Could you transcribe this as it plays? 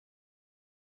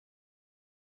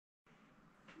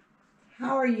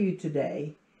How are you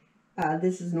today?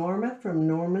 This is Norma from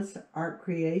Norma's Art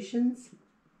Creations.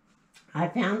 I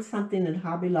found something at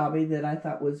Hobby Lobby that I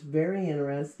thought was very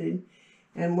interesting,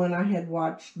 and when I had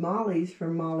watched Molly's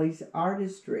from Molly's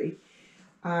Artistry,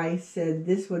 I said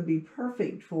this would be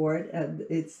perfect for it.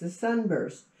 It's the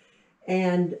sunburst,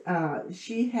 and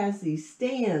she has these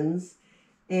stands,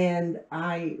 and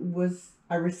I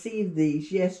received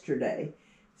these yesterday,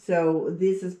 so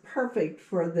this is perfect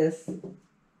for this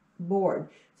board.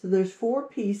 So there's 4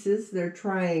 pieces. They're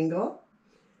triangle,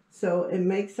 so it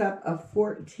makes up a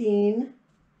 14.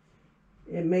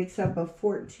 It makes up a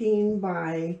 14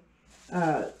 by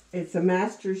it's a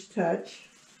master's touch,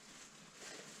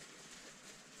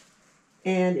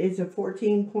 and it's a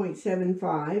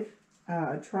 14.75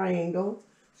 triangle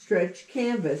stretch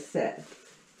canvas set.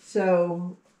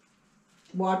 So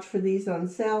watch for these on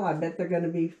sale. I bet they're going to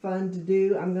be fun to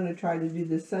do. I'm going to try to do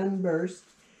the sunburst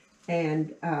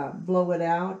and blow it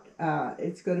out.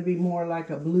 It's going to be more like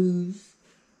a blues.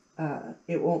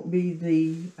 It won't be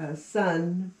the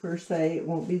sun per se. It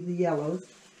won't be the yellows.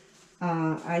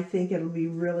 I think it'll be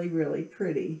really, really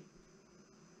pretty.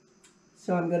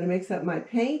 So I'm going to mix up my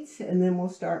paints and then we'll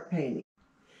start painting.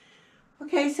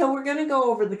 Okay, so we're going to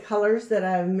go over the colors that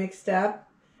I've mixed up.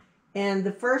 And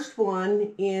the first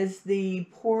one is the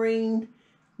Pouring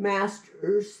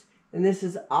Masters. And this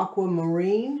is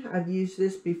aquamarine. I've used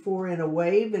this before in a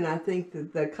wave, and I think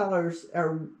that the colors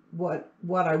are what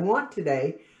I want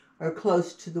today are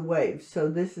close to the wave. So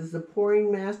this is the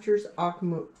Pouring Masters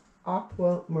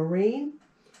aquamarine.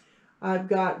 I've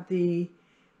got the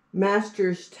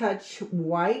Masters Touch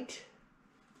white.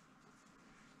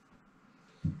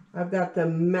 I've got the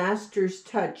Masters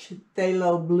Touch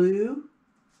phthalo blue.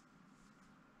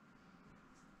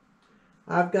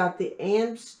 I've got the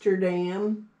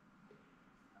Amsterdam.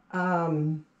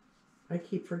 I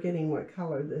keep forgetting what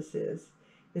color this is.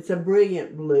 It's a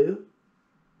brilliant blue.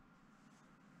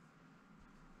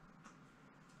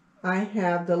 I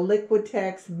have the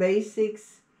Liquitex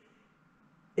Basics.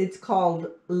 It's called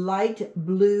Light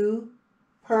Blue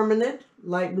Permanent.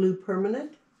 Light Blue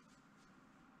Permanent.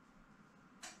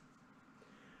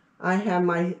 I have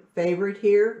my favorite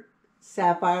here,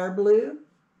 Sapphire Blue.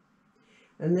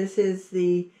 And this is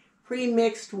the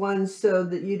pre-mixed ones so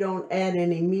that you don't add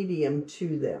any medium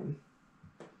to them.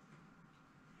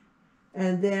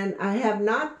 And then I have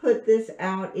not put this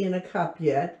out in a cup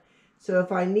yet, so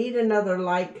if I need another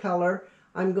light color,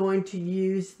 I'm going to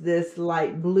use this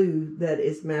light blue that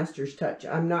is Master's Touch.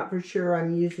 I'm not for sure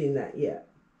I'm using that yet.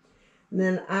 And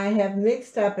then I have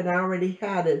mixed up, and I already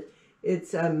had it,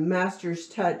 it's a Master's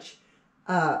Touch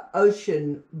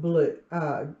ocean blue,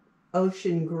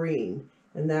 ocean green,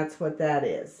 and that's what that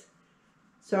is.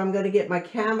 So I'm going to get my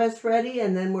canvas ready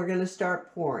and then we're going to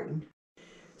start pouring.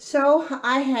 So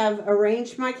I have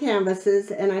arranged my canvases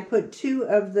and I put 2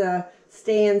 of the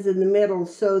stands in the middle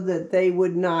so that they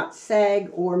would not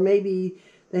sag or maybe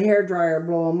the hairdryer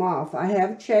blow them off. I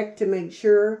have checked to make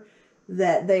sure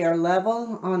that they are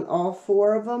level on all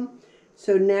 4 of them.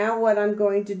 So now what I'm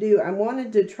going to do, I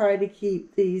wanted to try to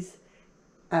keep these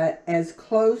as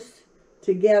close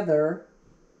together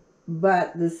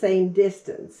but the same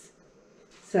distance.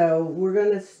 So we're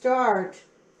going to start,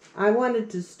 I wanted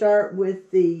to start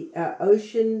with the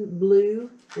ocean blue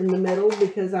in the middle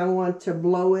because I want to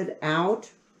blow it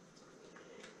out.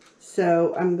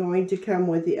 So I'm going to come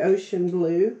with the ocean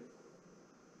blue.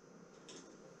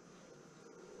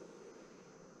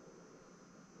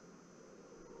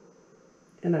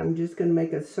 And I'm just going to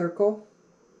make a circle.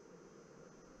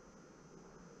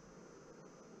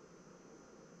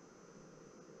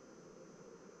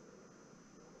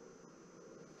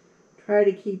 Try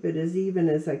to keep it as even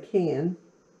as I can.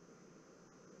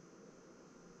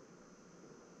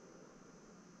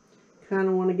 Kind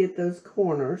of want to get those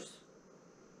corners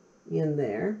in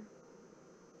there.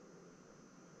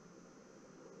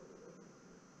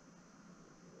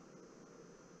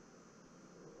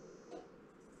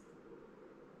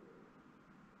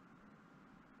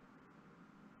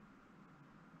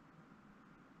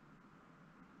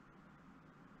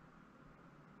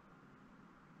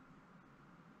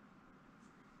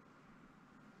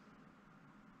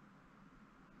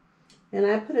 And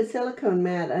I put a silicone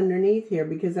mat underneath here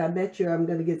because I bet you I'm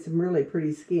going to get some really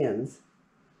pretty skins.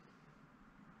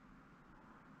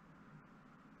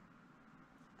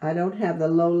 I don't have the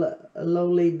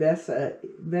lowly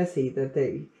Bessie that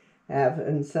they have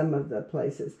in some of the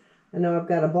places. I know I've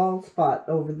got a bald spot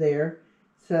over there,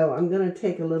 so I'm going to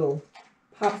take a little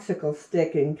popsicle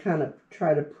stick and kind of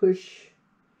try to push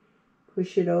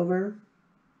it over.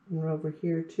 And over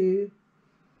here too.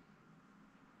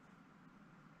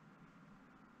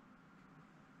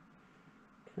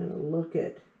 look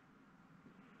at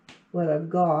what I've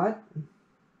got.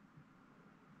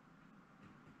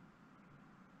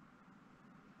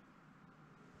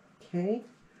 Okay.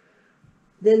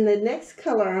 Then the next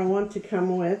color I want to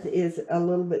come with is a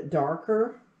little bit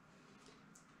darker.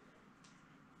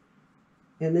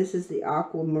 And this is the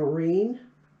aquamarine.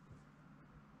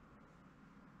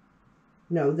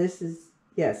 No, this is,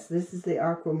 yes, this is the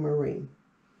aquamarine.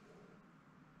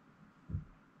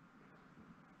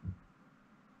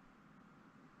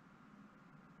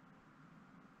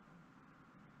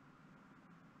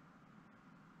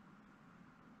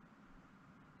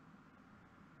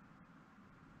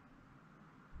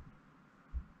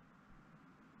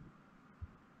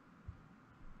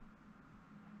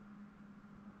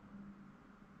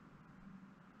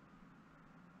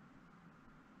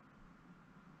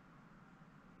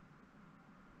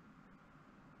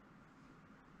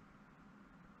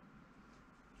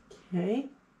 Okay,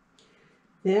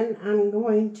 then I'm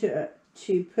going to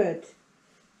put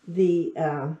the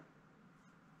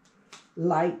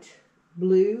light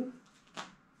blue.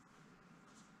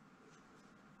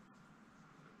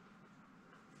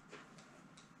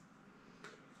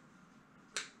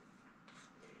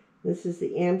 This is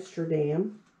the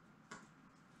Amsterdam.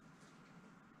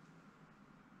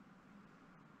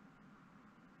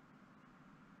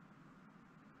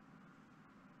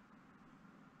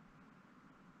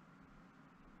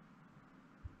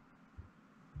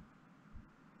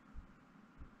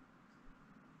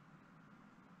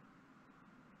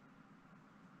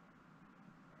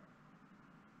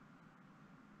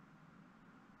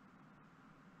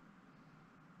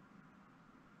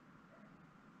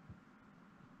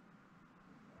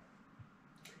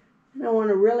 And I want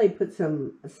to really put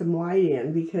some white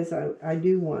in because I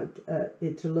do want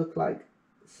it to look like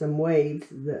some waves,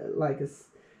 like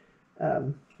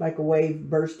a wave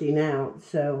bursting out.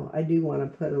 So I do want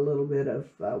to put a little bit of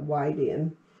white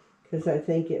in because I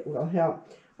think it will help.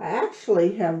 I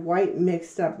actually have white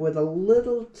mixed up with a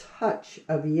little touch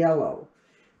of yellow.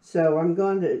 So I'm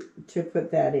going to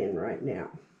put that in right now.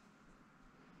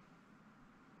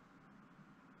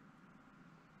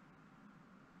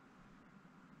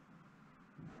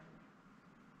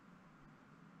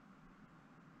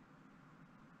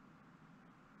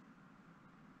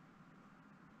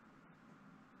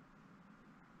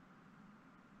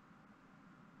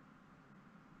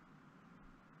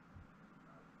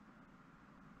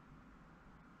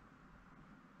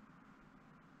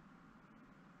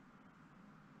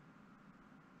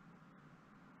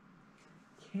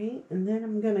 Okay, and then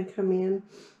I'm going to come in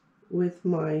with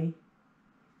my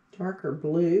darker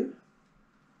blue.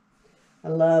 I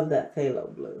love that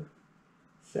phthalo blue.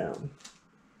 So I'm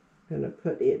going to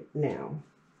put it now.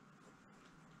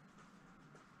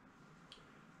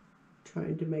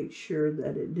 Trying to make sure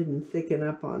that it didn't thicken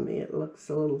up on me. It looks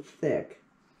a little thick.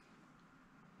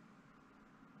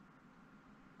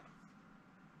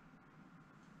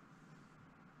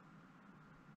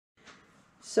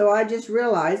 So I just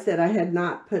realized that I had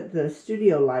not put the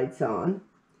studio lights on.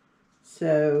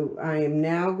 So I am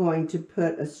now going to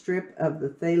put a strip of the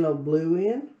phthalo blue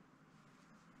in.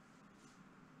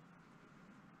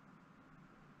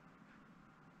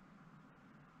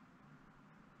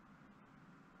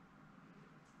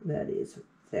 That is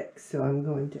thick, so I'm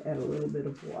going to add a little bit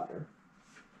of water.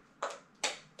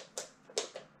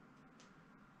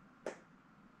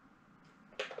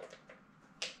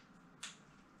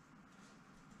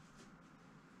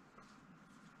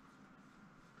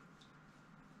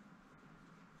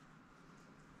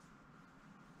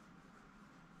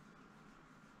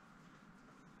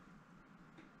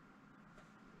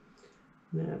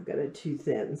 Now I've got it too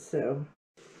thin, so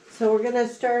we're going to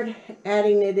start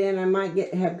adding it in. I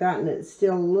might have gotten it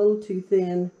still a little too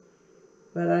thin,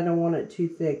 but I don't want it too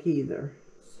thick either.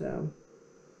 So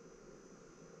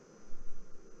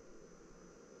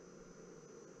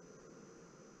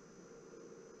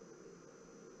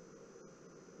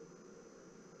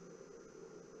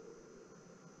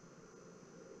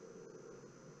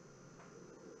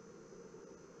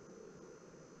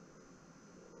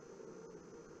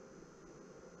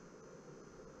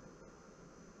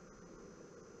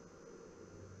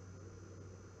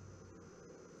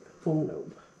oh no.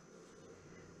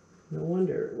 No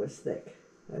wonder it was thick.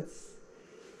 That's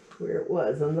where it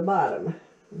was on the bottom.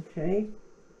 Okay.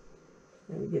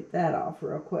 Let me get that off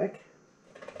real quick.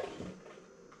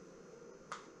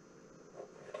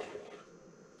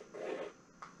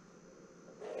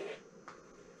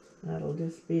 That'll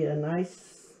just be a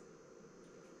nice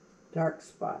dark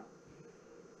spot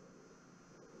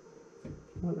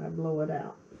when I blow it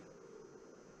out.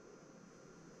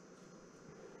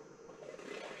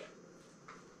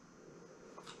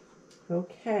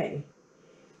 Okay.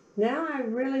 Now I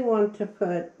really want to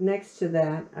put, next to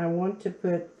that, I want to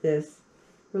put this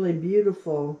really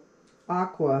beautiful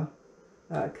aqua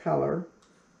color.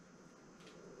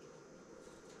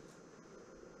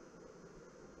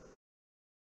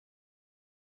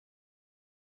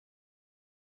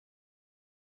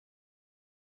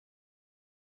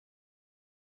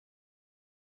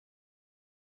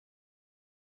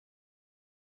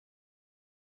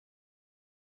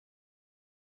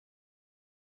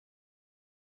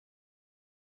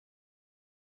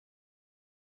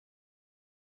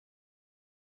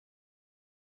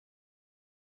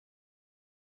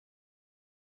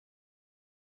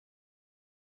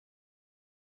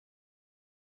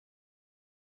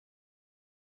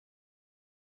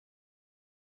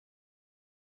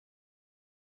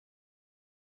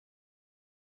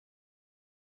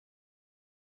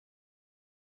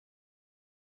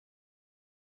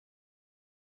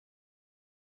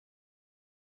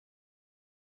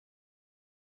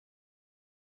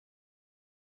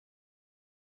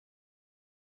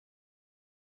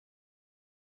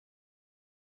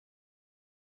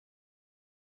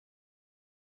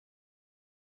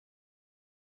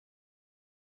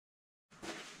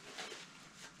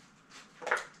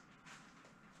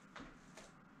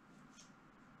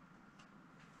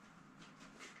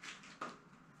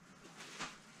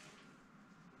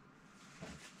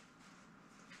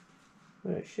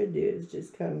 What I should do is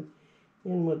just come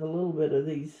in with a little bit of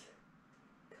these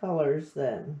colors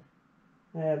that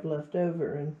I have left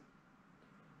over and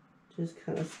just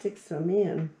kind of stick some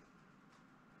in.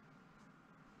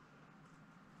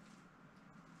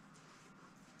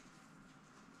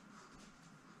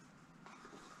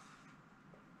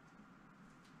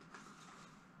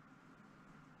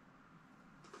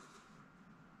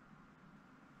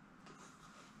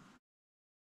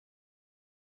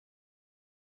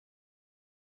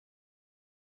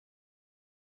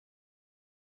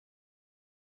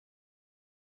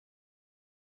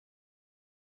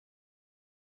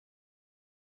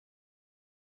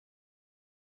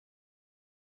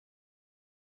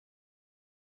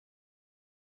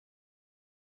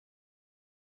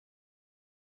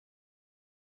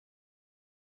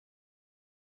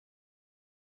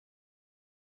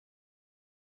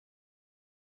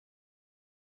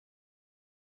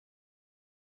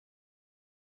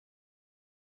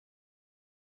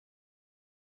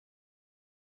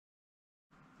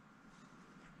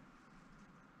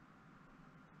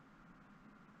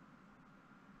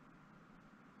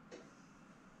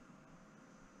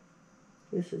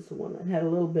 This is the one that had a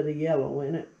little bit of yellow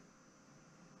in it.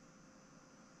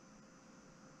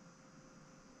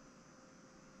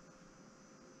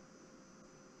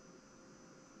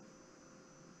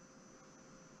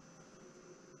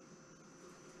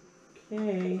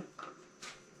 Okay,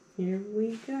 here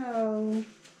we go.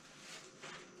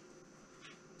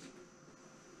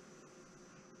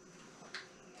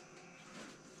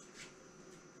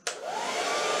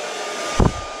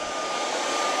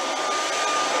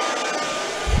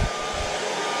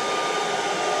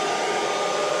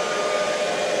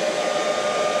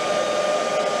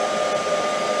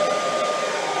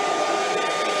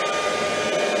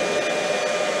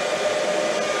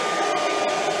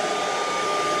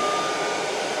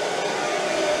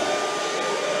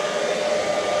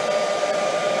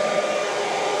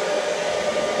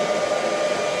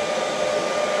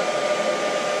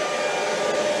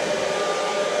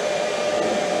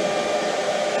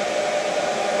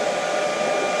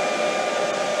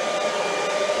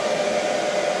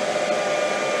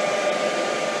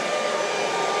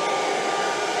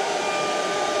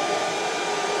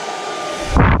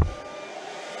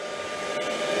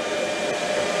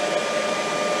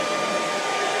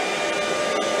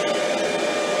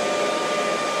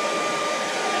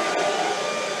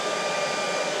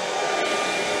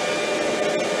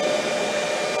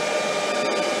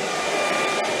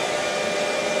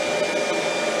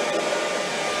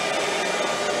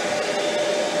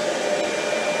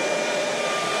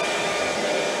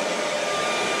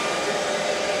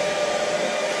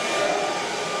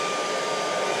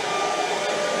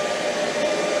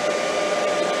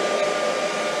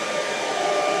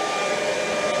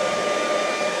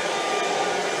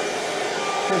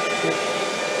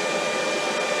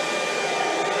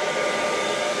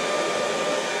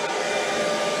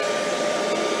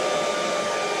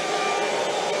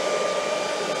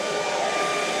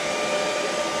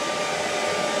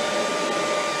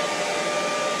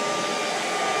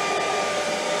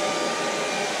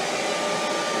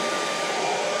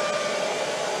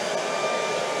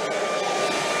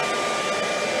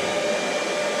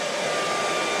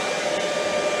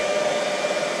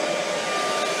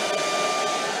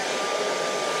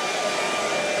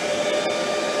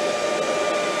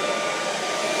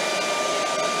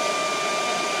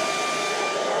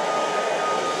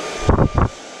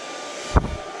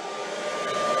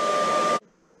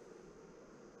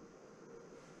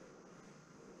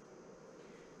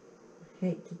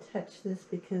 touch this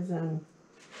because I'm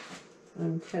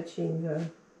touching the,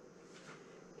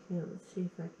 let's see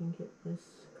if I can get this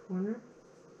corner.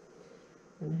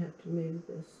 I'm going to have to move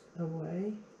this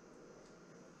away.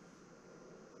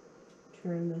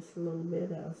 Turn this a little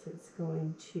bit, else it's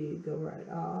going to go right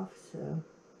off. So,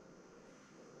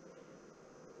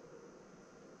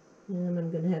 and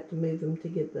I'm going to have to move them to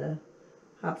get the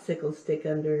popsicle stick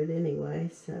under it anyway.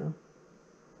 So,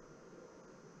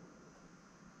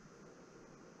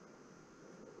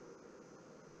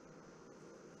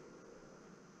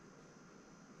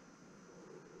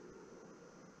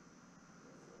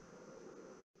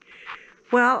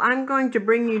 well, I'm going to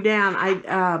bring you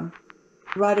down.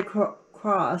 Right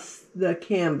across the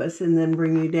canvas and then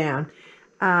bring you down.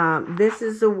 This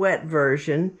is the wet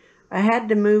version. I had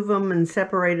to move them and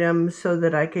separate them so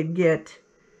that I could get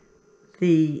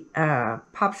the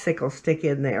popsicle stick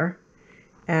in there.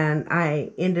 And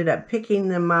I ended up picking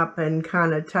them up and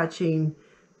kind of touching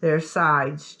their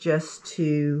sides just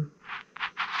to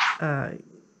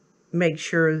make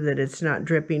sure that it's not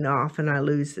dripping off and I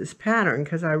lose this pattern,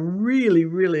 because I really,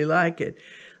 really like it.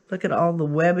 Look at all the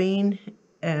webbing.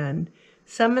 And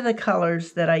some of the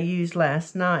colors that I used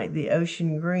last night, the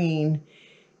ocean green,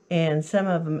 and some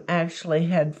of them actually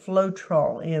had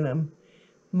Floetrol in them.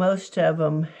 Most of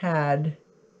them had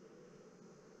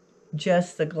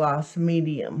just the gloss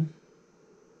medium.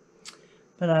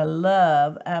 But I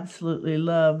love, absolutely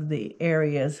love the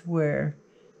areas where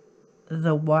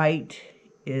the white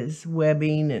is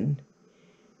webbing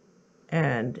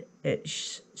and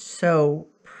it's so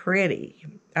pretty.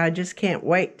 I just can't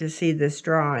wait to see this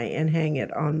dry and hang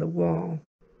it on the wall.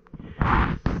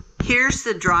 Here's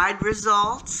the dried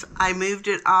results. I moved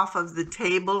it off of the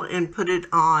table and put it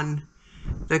on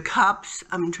the cups.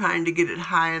 I'm trying to get it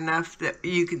high enough that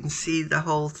you can see the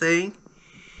whole thing.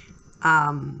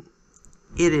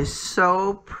 It is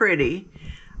so pretty.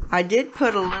 I did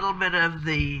put a little bit of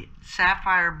the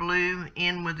sapphire blue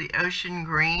in with the ocean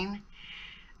green,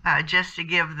 just to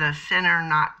give the center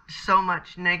not so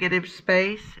much negative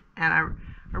space, and I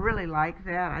really like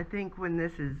that. I think when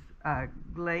this is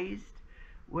glazed,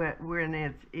 when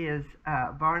it is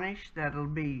varnished, that'll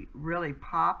be really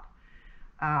pop.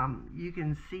 You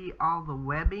can see all the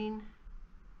webbing.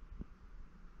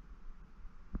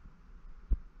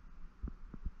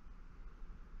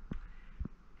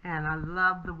 And I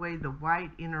love the way the white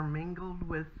intermingled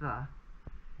with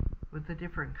the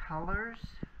different colors.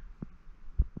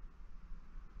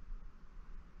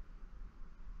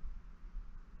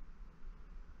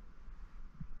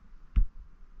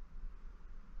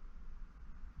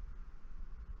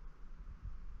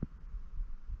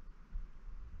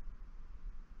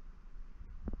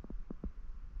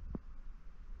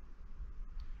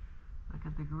 Look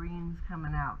at the greens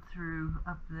coming out through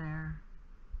up there.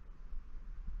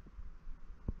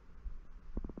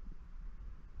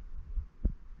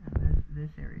 This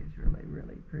area is really,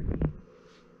 really pretty.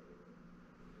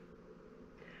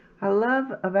 I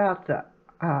love about the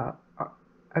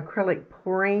acrylic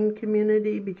pouring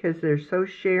community because they're so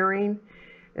sharing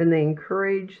and they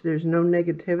encourage, there's no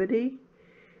negativity.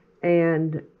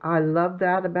 And I love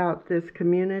that about this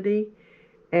community.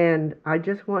 And I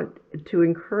just want to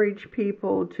encourage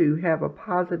people to have a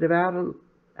positive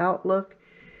outlook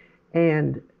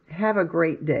and have a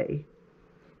great day.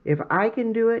 If I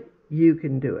can do it, you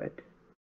can do it.